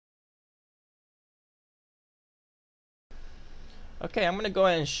Okay, I'm going to go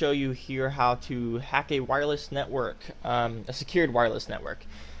ahead and show you here how to hack a wireless network, a secured wireless network.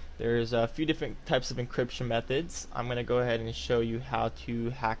 There's a few different types of encryption methods. I'm going to go ahead and show you how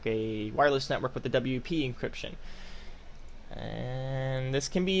to hack a wireless network with the WEP encryption. And this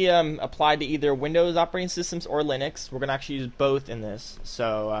can be applied to either Windows operating systems or Linux. We're going to actually use both in this,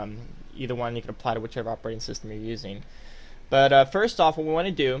 so either one you can apply to whichever operating system you're using. But first off, what we want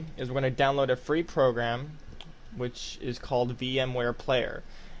to do is we're going to download a free program which is called Vmware Player.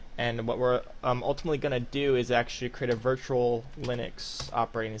 And what we're ultimately going to do is actually create a virtual Linux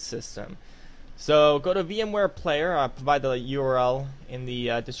operating system. So go to Vmware Player. I'll provide the URL in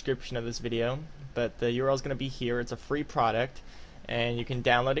the description of this video, but the URL is going to be here. It's a free product, and you can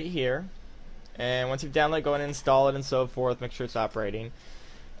download it here. And once you've downloaded, go ahead and install it and so forth. Make sure it's operating.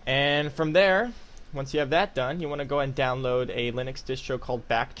 And from there, once you have that done, you want to go and download a Linux distro called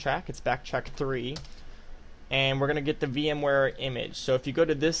Backtrack. It's Backtrack 3. And we're going to get the VMware image. So if you go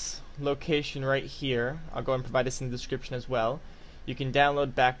to this location right here, I'll go and provide this in the description as well. You can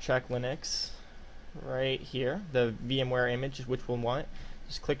download Backtrack Linux right here, the VMware image, which we'll want.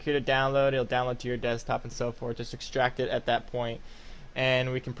 Just click here to download. It'll download to your desktop and so forth. Just extract it at that point,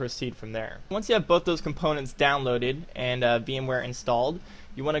 and we can proceed from there. Once you have both those components downloaded and VMware installed,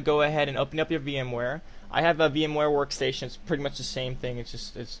 you want to go ahead and open up your VMware. I have a VMware workstation. It's pretty much the same thing. It's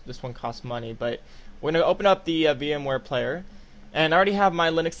just this one costs money, but we're going to open up the VMware Player, and I already have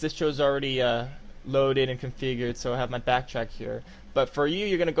my Linux distros already loaded and configured, so I have my Backtrack here. But for you,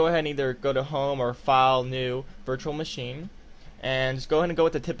 you're going to go ahead and either go to Home or File, New, Virtual Machine, and just go ahead and go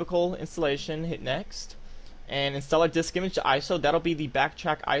with the typical installation, hit Next, and install a disk image ISO. That'll be the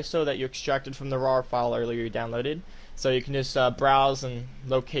Backtrack ISO that you extracted from the RAR file earlier you downloaded. So you can just browse and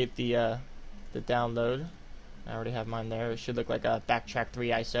locate the download. I already have mine there. It should look like a Backtrack 3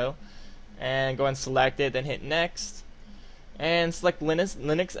 ISO. And go and select it, then hit Next, and select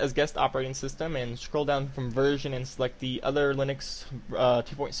Linux as guest operating system, and scroll down from version and select the other Linux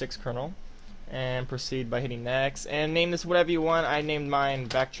 2.6 kernel, and proceed by hitting Next, and name this whatever you want. I named mine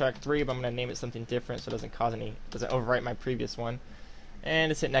Backtrack 3, but I'm going to name it something different so it doesn't overwrite my previous one. And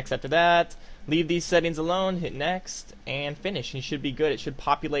just hit Next after that. Leave these settings alone, hit Next, and finish. You should be good. It should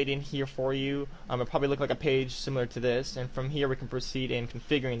populate in here for you. It'll probably look like a page similar to this, and from here we can proceed in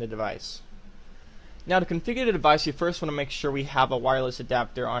configuring the device. Now, to configure the device, you first want to make sure we have a wireless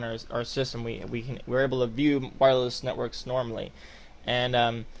adapter on our system. We're able to view wireless networks normally.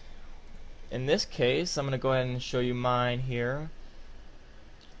 And in this case, I'm going to go ahead and show you mine here.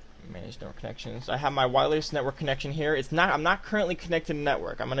 Manage network connections. I have my wireless network connection here. I'm not currently connected to the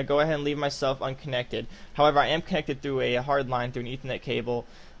network. I'm going to go ahead and leave myself unconnected. However, I am connected through a hard line through an Ethernet cable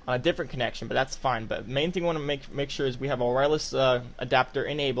on a different connection, but that's fine. But the main thing we want to make sure is we have a wireless adapter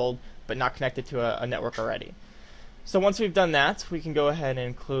enabled, but not connected to a network already. So once we've done that, we can go ahead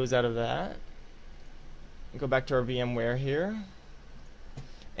and close out of that. Go back to our VMware here,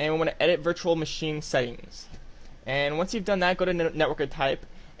 and we want to edit virtual machine settings. And once you've done that, go to network type,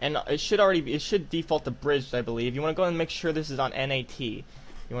 and it should default to bridged, I believe. You want to go and make sure this is on NAT.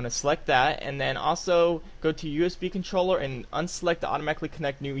 You want to select that, and then also go to USB controller and unselect the automatically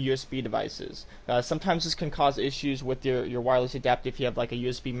connect new USB devices. Sometimes this can cause issues with your wireless adapter if you have like a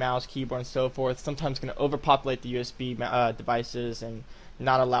USB mouse, keyboard, and so forth. Sometimes it's going to overpopulate the USB devices and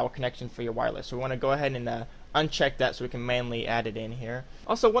not allow a connection for your wireless. So we want to go ahead and uncheck that so we can manually add it in here.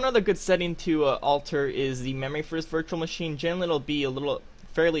 Also, one other good setting to alter is the memory for this virtual machine. Generally, it'll be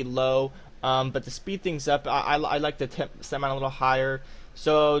fairly low, but to speed things up, I like to set mine a little higher.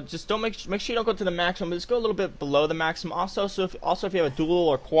 So just make sure you don't go to the maximum, but just go a little bit below the maximum. Also, if you have a dual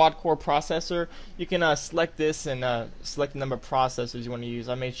or quad core processor, you can select this and select the number of processors you want to use.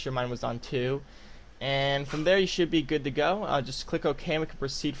 I made sure mine was on 2, and from there you should be good to go. Just click OK, and we can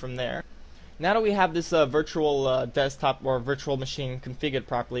proceed from there. Now that we have this virtual desktop or virtual machine configured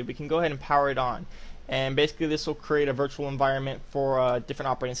properly, we can go ahead and power it on. And basically, this will create a virtual environment for a different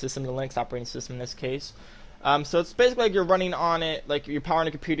operating system, the Linux operating system in this case. So it's basically like you're running on it, like you're powering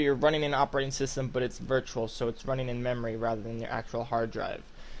a computer, you're running an operating system, but it's virtual, so it's running in memory rather than your actual hard drive.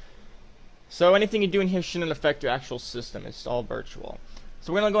 So anything you do in here shouldn't affect your actual system, it's all virtual.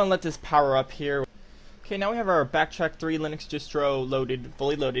 So we're going to go and let this power up here. Okay, now we have our Backtrack 3 Linux distro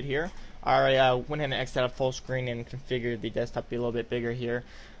fully loaded here. I went ahead and exited out full screen and configured the desktop to be a little bit bigger here.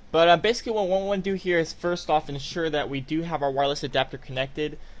 But basically what we want to do here is first off ensure that we do have our wireless adapter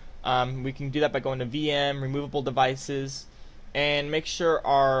connected. We can do that by going to VM, removable devices, and make sure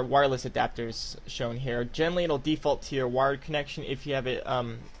our wireless adapter is shown here. Generally, it'll default to your wired connection if you have it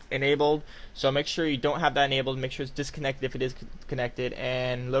enabled. So make sure you don't have that enabled. Make sure it's disconnected if it is connected,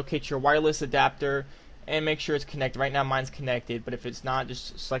 and locate your wireless adapter and make sure it's connected. Right now mine's connected, but if it's not,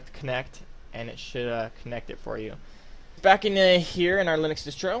 just select connect and it should connect it for you. Back in here in our Linux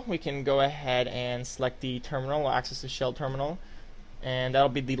distro, we can go ahead and select the terminal or access the shell terminal, and that'll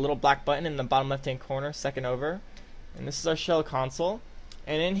be the little black button in the bottom left hand corner, second over, and this is our shell console.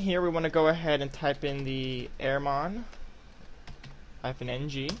 And in here we want to go ahead and type in the airmon-ng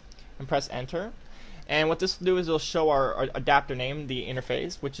and press enter. And what this will do is it'll show our adapter name, the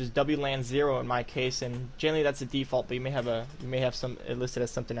interface, which is WLAN 0 in my case, and generally that's a default, but you may have some it listed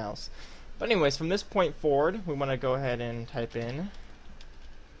as something else. But anyways, from this point forward, we want to go ahead and type in,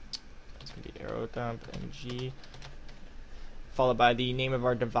 it's going to be airodump-ng, followed by the name of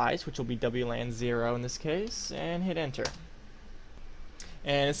our device, which will be WLAN 0 in this case, and hit enter.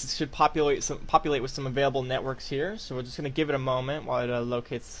 And this should populate with some available networks here, so we're just going to give it a moment while it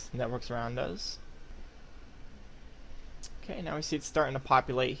locates networks around us. Okay, now we see it's starting to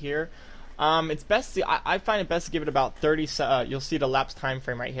populate here. It's best I find it best to give it about 30 you'll see the elapsed time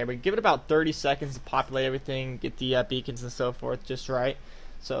frame right here, but give it about 30 seconds to populate everything, get the beacons and so forth just right.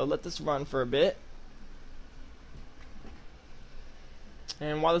 So let this run for a bit.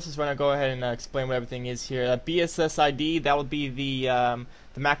 And while this is running, I'll go ahead and explain what everything is here. bssid, that will be the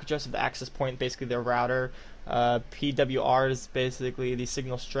MAC address of the access point, basically their router. PWR is basically the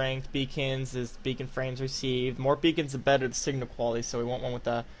signal strength. Beacons is beacon frames received. More beacons the better the signal quality, so we want one with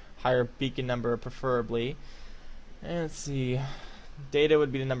a higher beacon number preferably. And let's see, data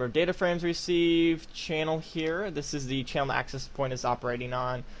would be the number of data frames received. Channel here, this is the channel the access point is operating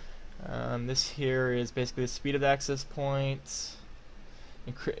on. This here is basically the speed of the access point.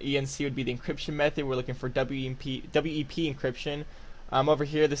 ENC would be the encryption method. We're looking for WEP encryption. Over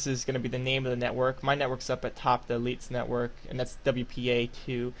here, this is going to be the name of the network. My network's up at top, the Elite's network, and that's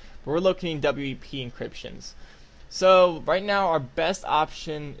WPA2. But we're locating WEP encryptions. So right now, our best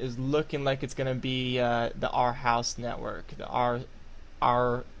option is looking like it's going to be the R house network, the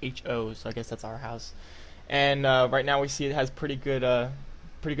RHO. So I guess that's our house. And right now, we see it has pretty good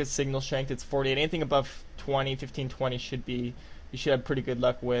signal strength. It's 48. Anything above 20, 15, 20 should be. You should have pretty good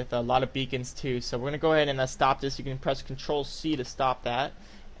luck with. A lot of beacons too. So we're going to go ahead and stop this. You can press Control-C to stop that,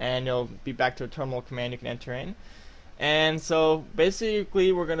 and you'll be back to a terminal command you can enter in. And so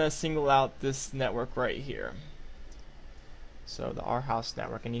basically we're going to single out this network right here. So the R house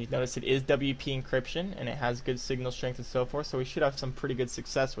network, and you notice it is WP encryption and it has good signal strength and so forth, so we should have some pretty good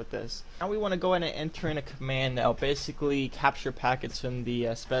success with this. Now we want to go ahead and enter in a command that will basically capture packets from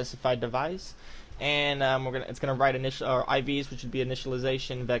the specified device. And it's going to write IVs, which would be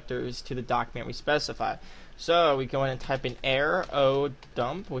initialization vectors, to the document we specify. So we go in and type in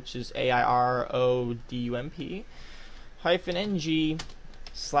airodump, which is AIRODUMP, -ng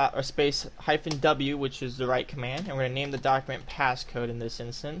space -w, which is the right command, and we're going to name the document passcode in this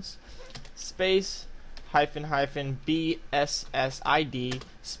instance, space --bssid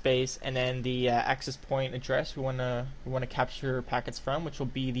space, and then the access point address we want to capture packets from, which will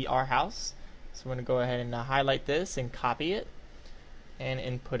be the R house. So we're going to go ahead and highlight this and copy it and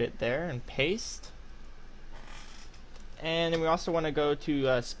input it there and paste. And then we also want to go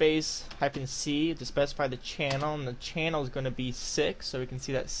to space -c to specify the channel, and the channel is going to be 6, so we can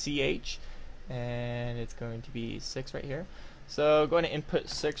see that CH, and it's going to be 6 right here. So go ahead and input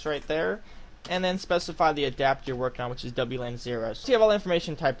 6 right there, and then specify the adapter you're working on, which is WLAN 0. So you have all the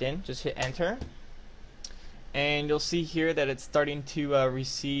information typed in, just hit enter, and you'll see here that it's starting to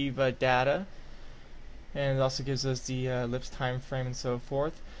receive data. And it also gives us the elapsed time frame and so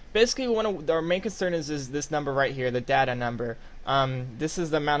forth. Basically, our main concern is this number right here, the data number. This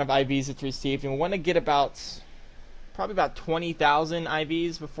is the amount of IVs it's received, and we want to get probably about 20,000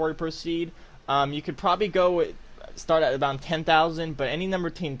 IVs before we proceed. You could probably start at about 10,000, but any number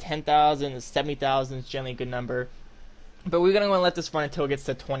between 10,000 and 70,000 is generally a good number. But we're going to want to let this run until it gets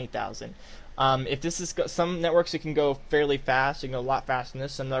to 20,000. If this is some networks, it can go fairly fast. You can go a lot faster than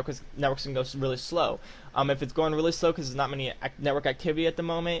this. Some networks can go really slow. If it's going really slow because there's not many network activity at the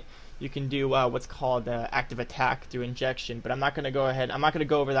moment, you can do what's called active attack through injection. But I'm not going to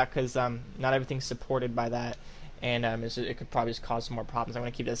go over that because not everything's supported by that, and it could probably just cause some more problems. I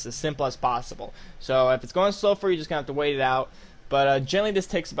want to keep this as simple as possible. So if it's going slow for you, you're just going to have to wait it out. But generally, this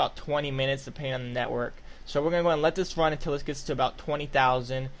takes about 20 minutes depending on the network. So we're going to go and let this run until it gets to about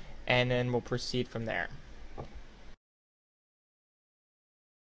 20,000. And then we'll proceed from there.